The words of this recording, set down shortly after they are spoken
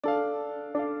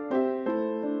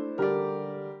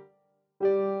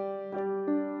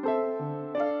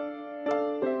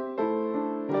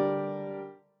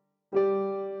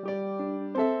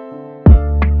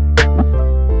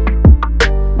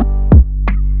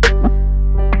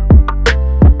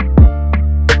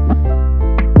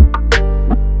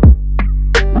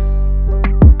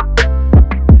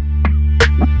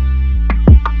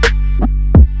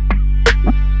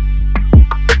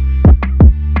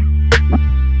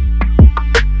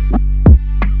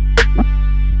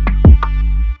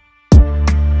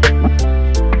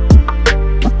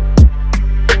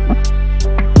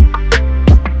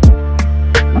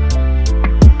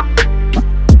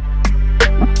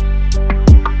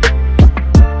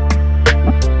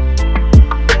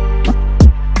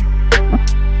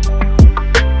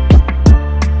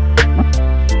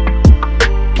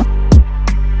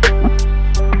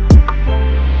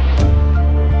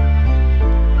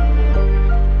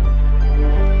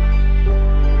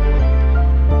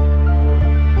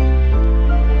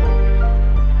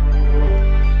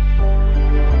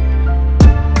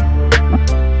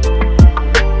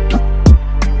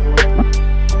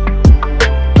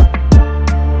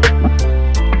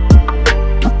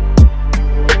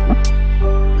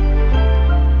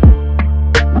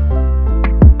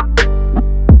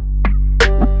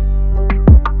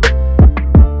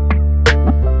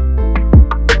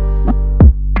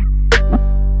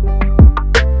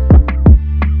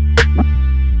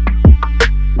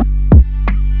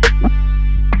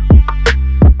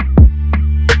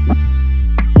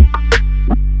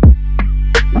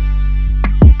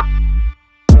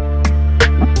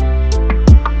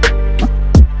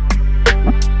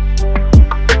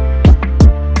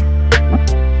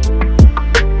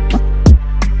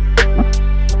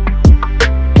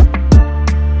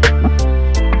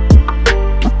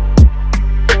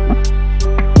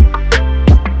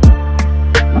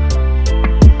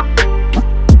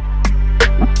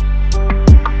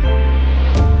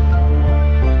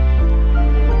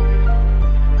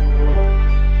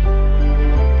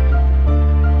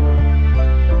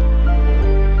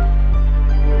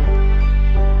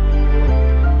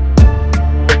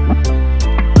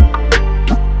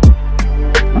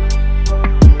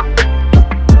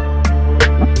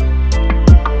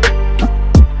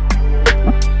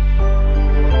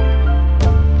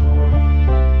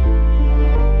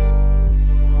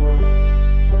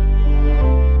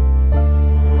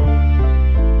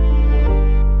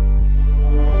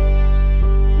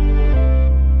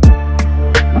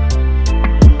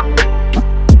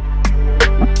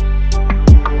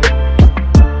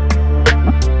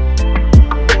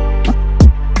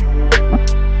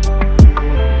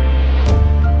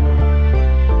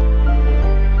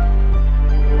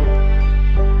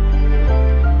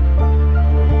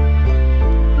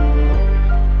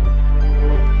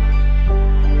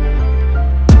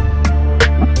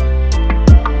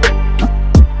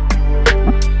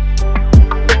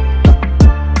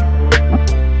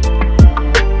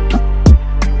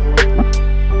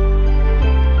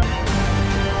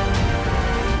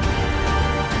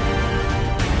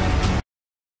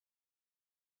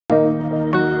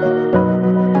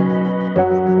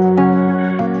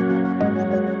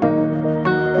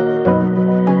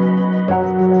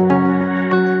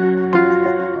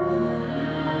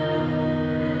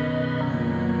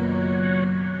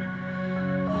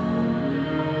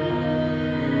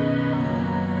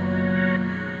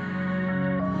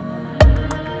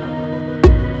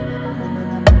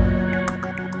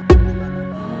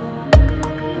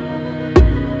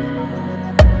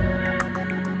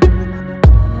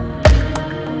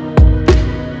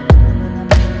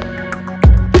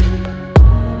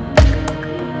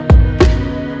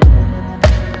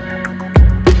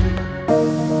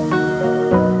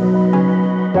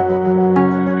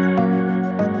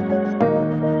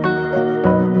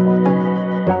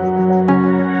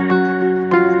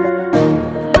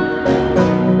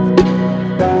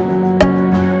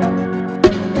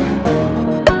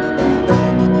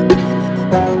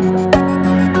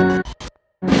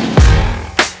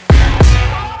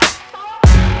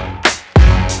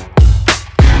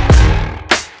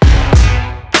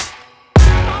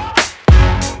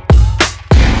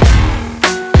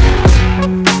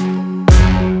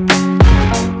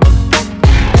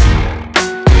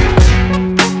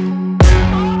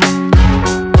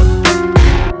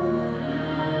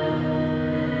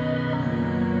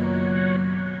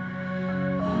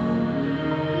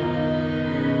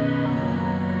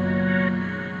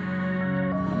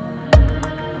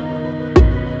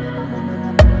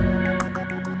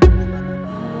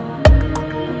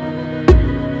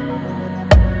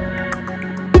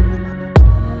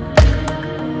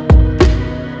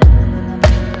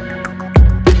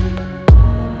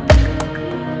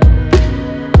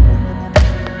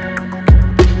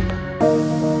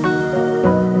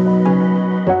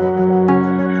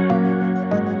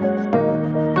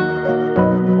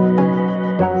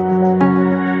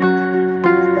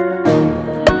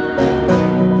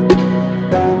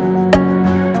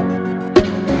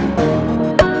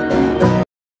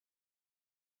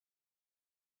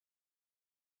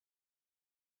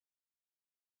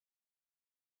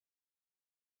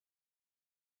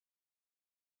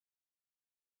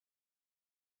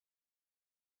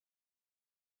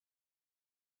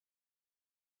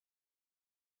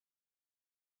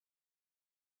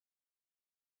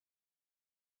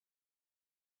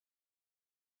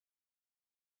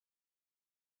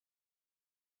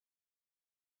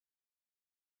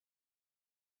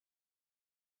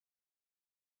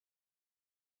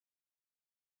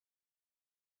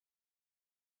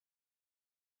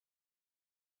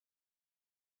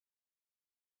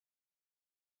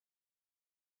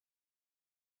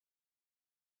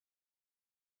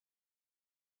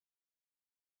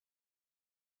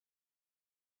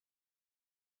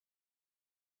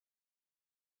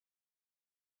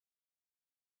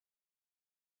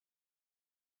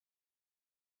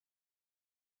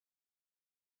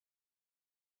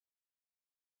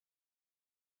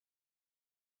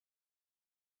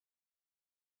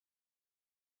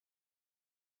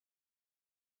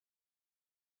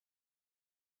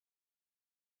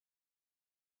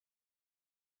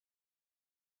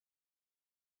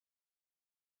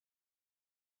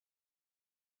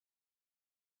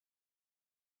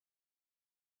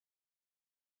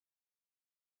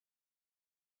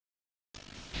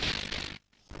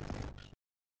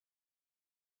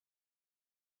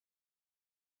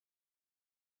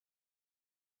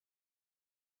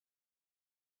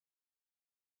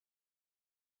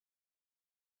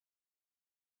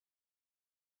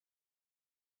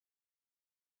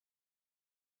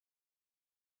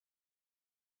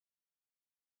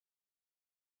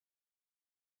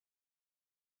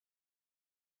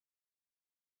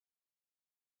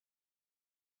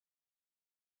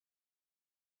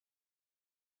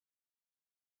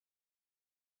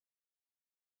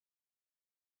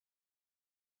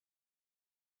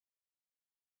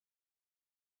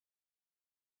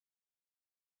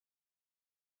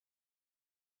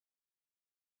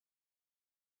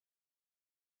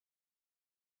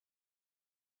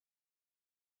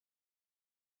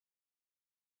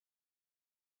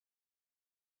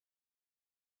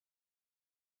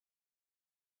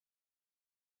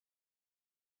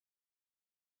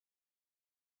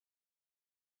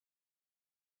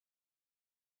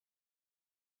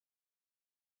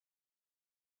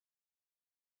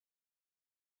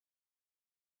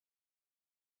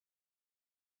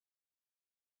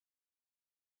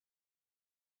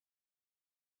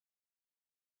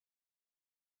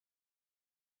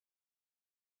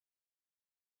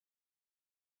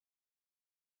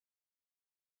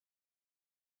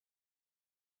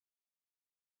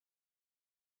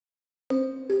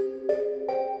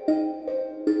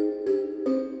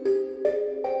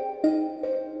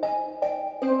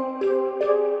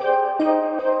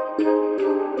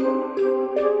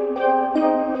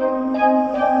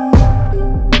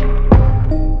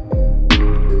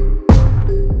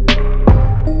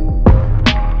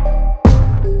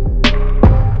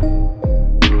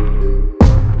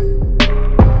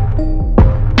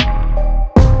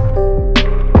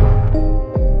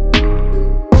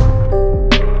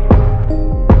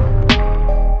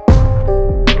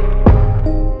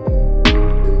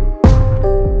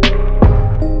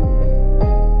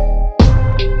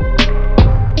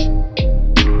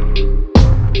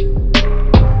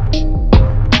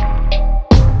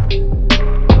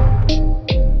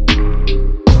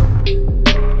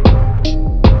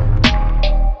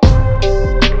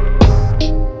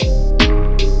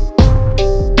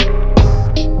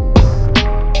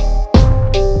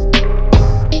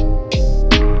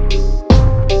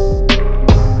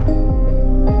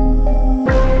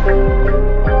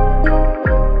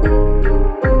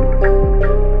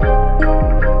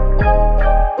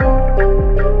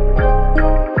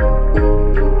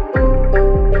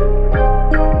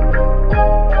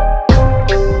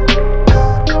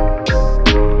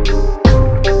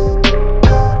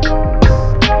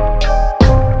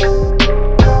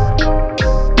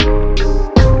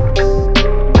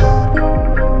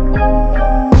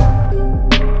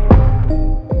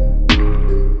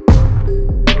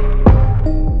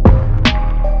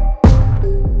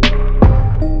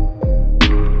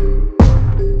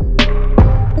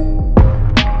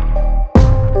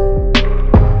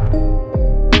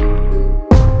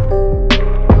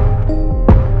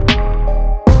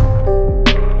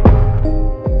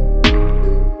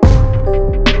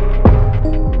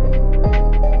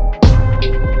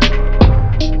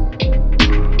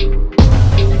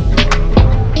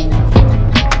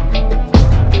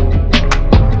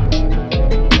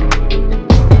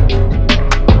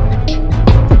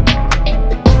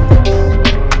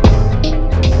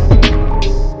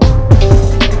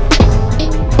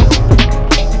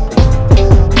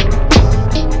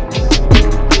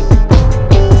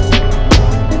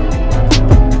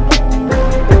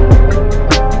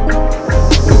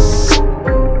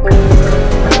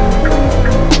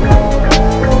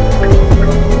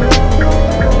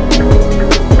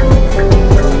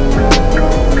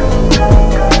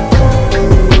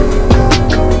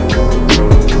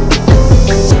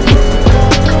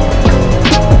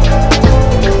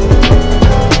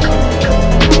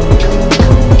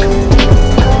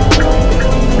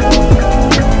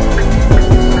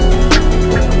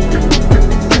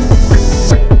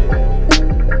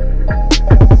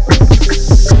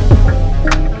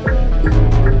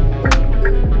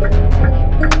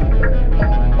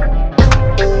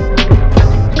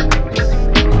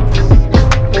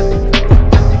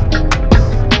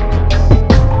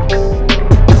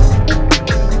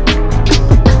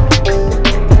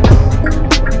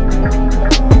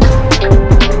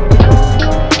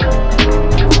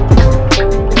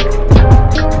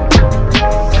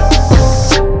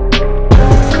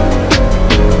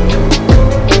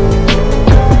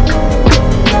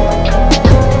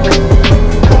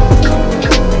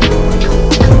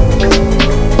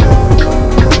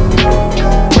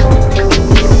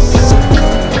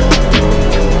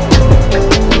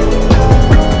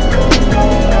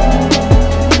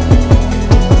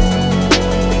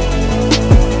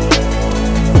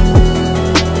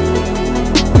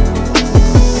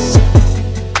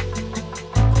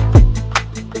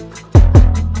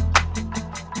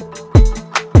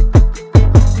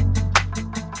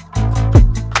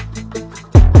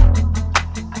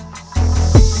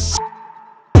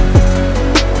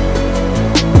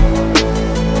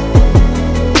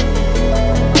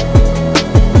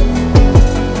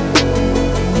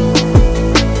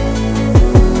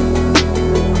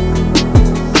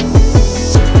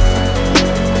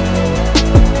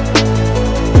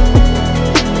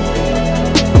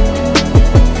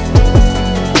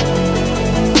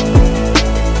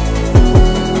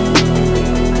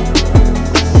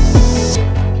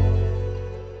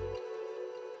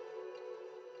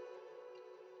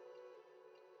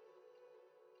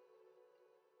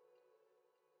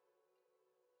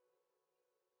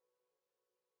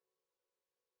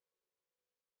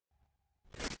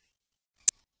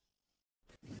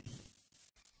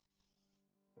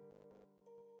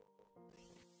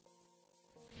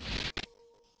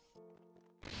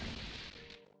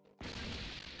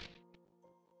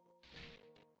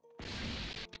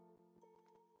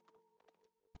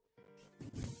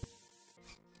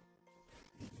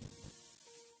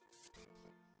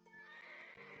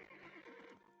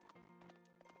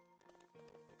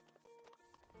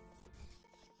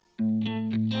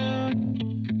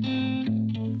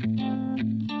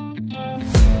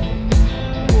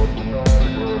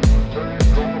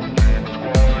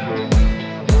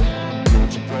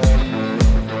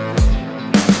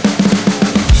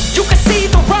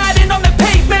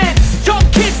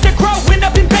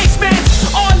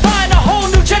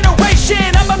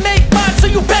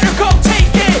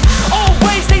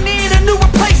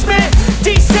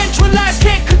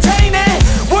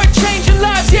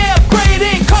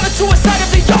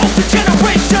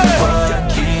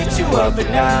Up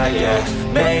at night, yeah.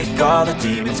 Make all the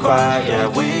demons quiet, yeah.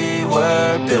 We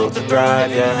were built to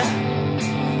thrive, yeah.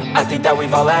 I think that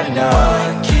we've all had enough.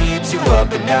 What keeps you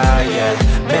up at night, yeah.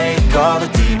 Make all the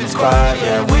demons quiet,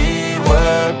 yeah. We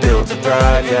were built to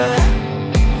thrive, yeah.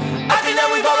 I think that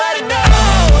we've all had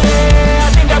enough. Yeah, I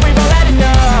think that we've all had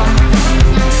enough.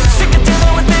 Sick of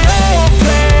dealing with the old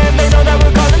plan. They know that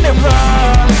we're calling it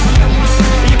wrong.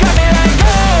 You got me like,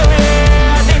 oh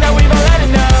yeah, I think that we've all had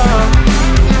enough.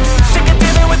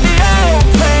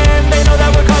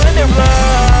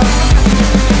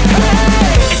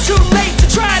 It's too late to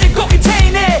try to go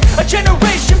contain it. A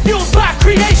generation fueled by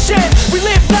creation. We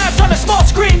live lives on a small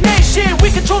screen nation.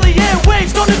 We control the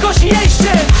airwaves, no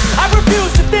negotiation. I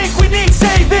refuse to think we need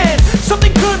saving.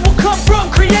 Something good will come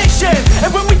from creation.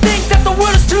 And when we think that the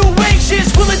world is too anxious,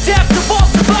 we'll adapt, evolve,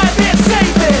 survive and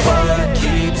save it. What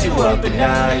keeps you up at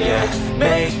night, yeah.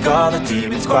 Make all the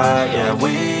demons quiet, yeah.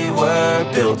 We were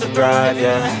built to thrive,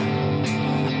 yeah.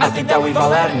 I think that we've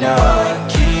all had enough. What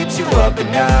keeps you up at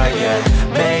night, yeah.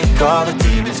 Make all the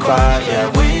demons quiet, yeah.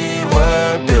 We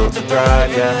were built to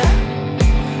thrive, yeah.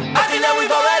 I think that we've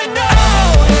all had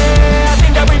enough. Yeah, I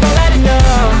think that we've all had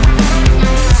enough.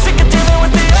 Sick of dealing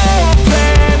with the old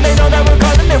plan. They know that we're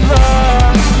calling it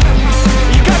wrong.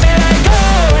 You got me like,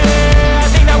 oh yeah, I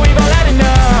think that we've all had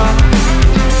enough.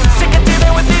 Sick of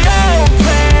dealing with the old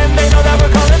plan. They know that we're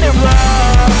calling it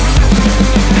wrong.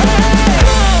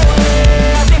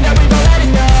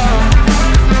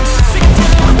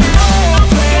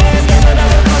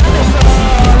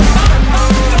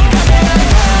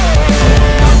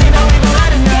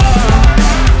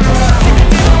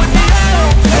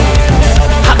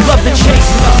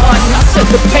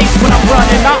 The pace when I'm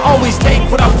running, I always take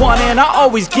what I want and I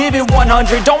always give it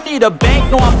 100. Don't need a bank,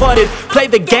 no I'm flooded. Play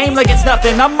the game like it's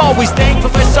nothing. I'm always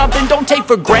thankful for something. Don't take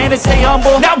for granted, stay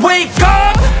humble. Now wake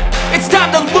up! It's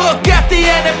time to look at the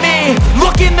enemy.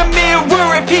 Look in the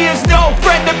mirror if he is no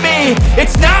friend to me.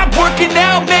 It's not working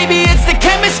out, maybe it's the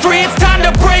chemistry. It's time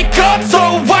to break up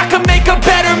so I can make a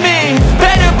better me.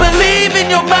 Better believe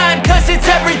in your mind, cause it's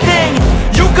everything.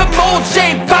 You can mold,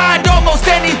 shape, find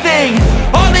almost anything.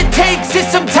 All it takes is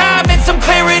some time and some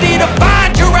clarity to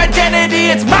find your identity.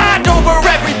 It's mind over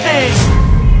everything.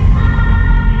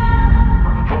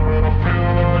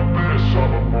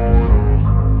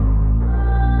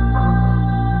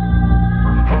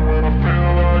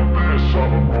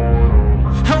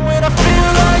 And when I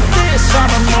feel like this,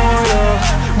 I'm immortal.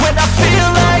 When I feel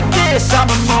like this, I'm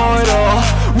immortal.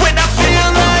 When I feel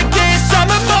like this, I'm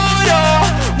immortal.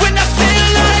 When I feel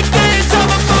like this, I'm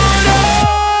immortal.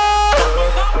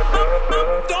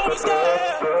 Don't be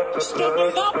scared. Step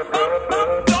up. Don't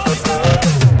be scared.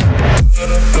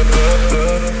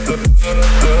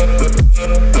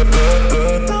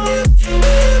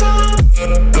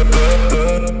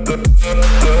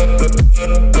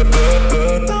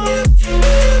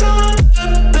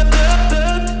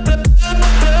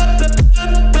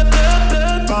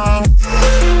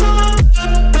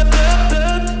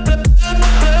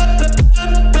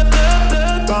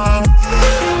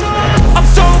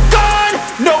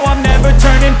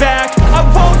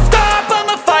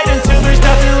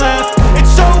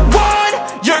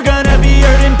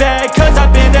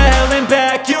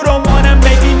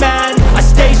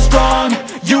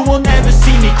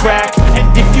 Crack. And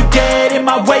if you get in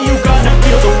my way, you gonna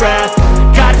feel the wrath.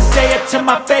 Gotta say it to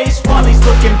my face while he's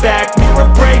looking back.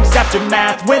 Mirror breaks after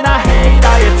math. When I hate